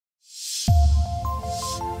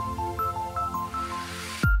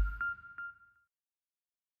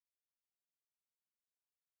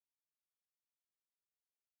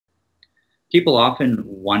People often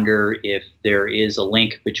wonder if there is a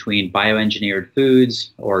link between bioengineered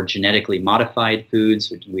foods or genetically modified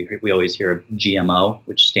foods. We always hear of GMO,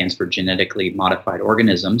 which stands for genetically modified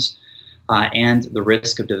organisms, and the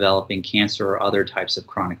risk of developing cancer or other types of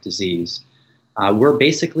chronic disease. We're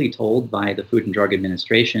basically told by the Food and Drug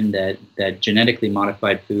Administration that genetically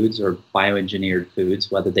modified foods or bioengineered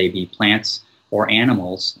foods, whether they be plants or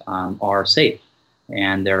animals, are safe.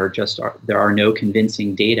 And there are no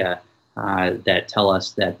convincing data that tell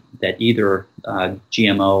us that either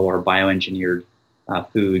GMO or bioengineered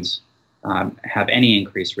foods have any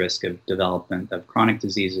increased risk of development of chronic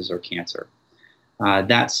diseases or cancer.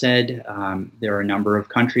 That said, there are a number of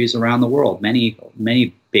countries around the world,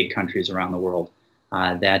 many big countries around the world,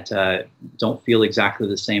 that don't feel exactly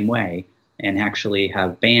the same way and actually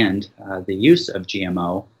have banned the use of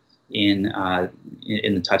GMO in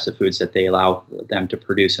the types of foods that they allow them to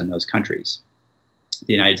produce in those countries.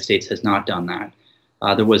 The United States has not done that.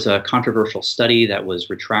 There was a controversial study that was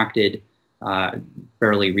retracted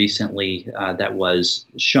fairly recently that was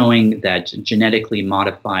showing that genetically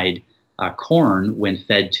modified corn, when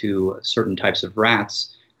fed to certain types of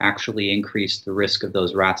rats, actually increased the risk of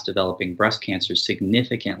those rats developing breast cancer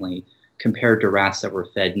significantly compared to rats that were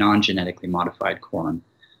fed non-genetically modified corn.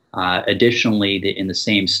 Additionally, in the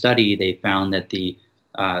same study, they found that the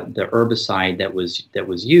herbicide that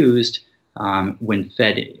was used when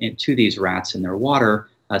fed to these rats in their water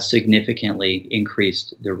significantly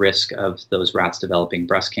increased the risk of those rats developing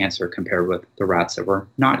breast cancer compared with the rats that were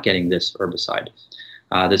not getting this herbicide.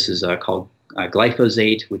 This is called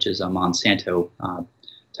glyphosate, which is a Monsanto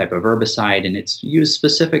type of herbicide, and it's used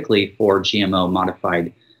specifically for GMO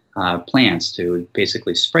modified plants to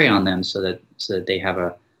basically spray on them so that they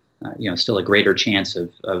have still a greater chance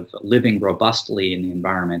of living robustly in the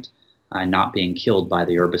environment, not being killed by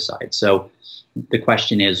the herbicide. So the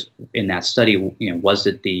question is, in that study, was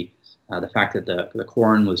it the fact that the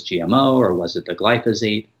corn was GMO, or was it the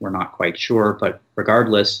glyphosate? We're not quite sure, but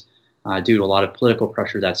regardless, due to a lot of political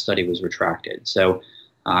pressure, that study was retracted. So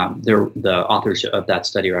the authors of that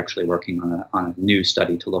study are actually working on a new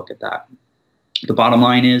study to look at that. The bottom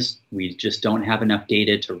line is we just don't have enough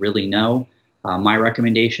data to really know. My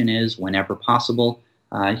recommendation is, whenever possible,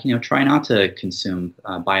 try not to consume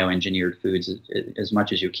bioengineered foods as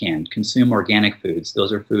much as you can. Consume organic foods.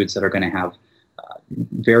 Those are foods that are going to have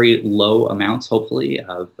very low amounts, hopefully,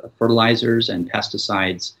 of fertilizers and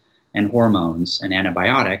pesticides and hormones and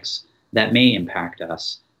antibiotics that may impact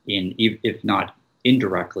us if not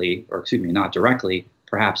indirectly, or excuse me, not directly,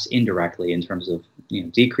 perhaps indirectly, in terms of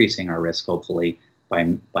decreasing our risk, hopefully,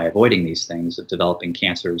 by avoiding these things of developing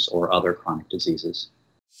cancers or other chronic diseases.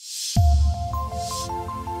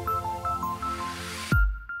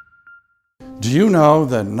 Do you know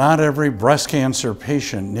that not every breast cancer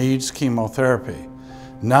patient needs chemotherapy?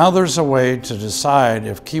 Now there's a way to decide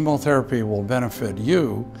if chemotherapy will benefit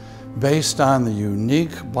you based on the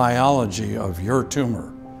unique biology of your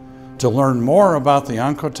tumor. To learn more about the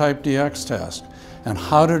Oncotype DX test and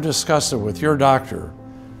how to discuss it with your doctor,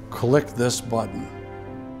 click this button.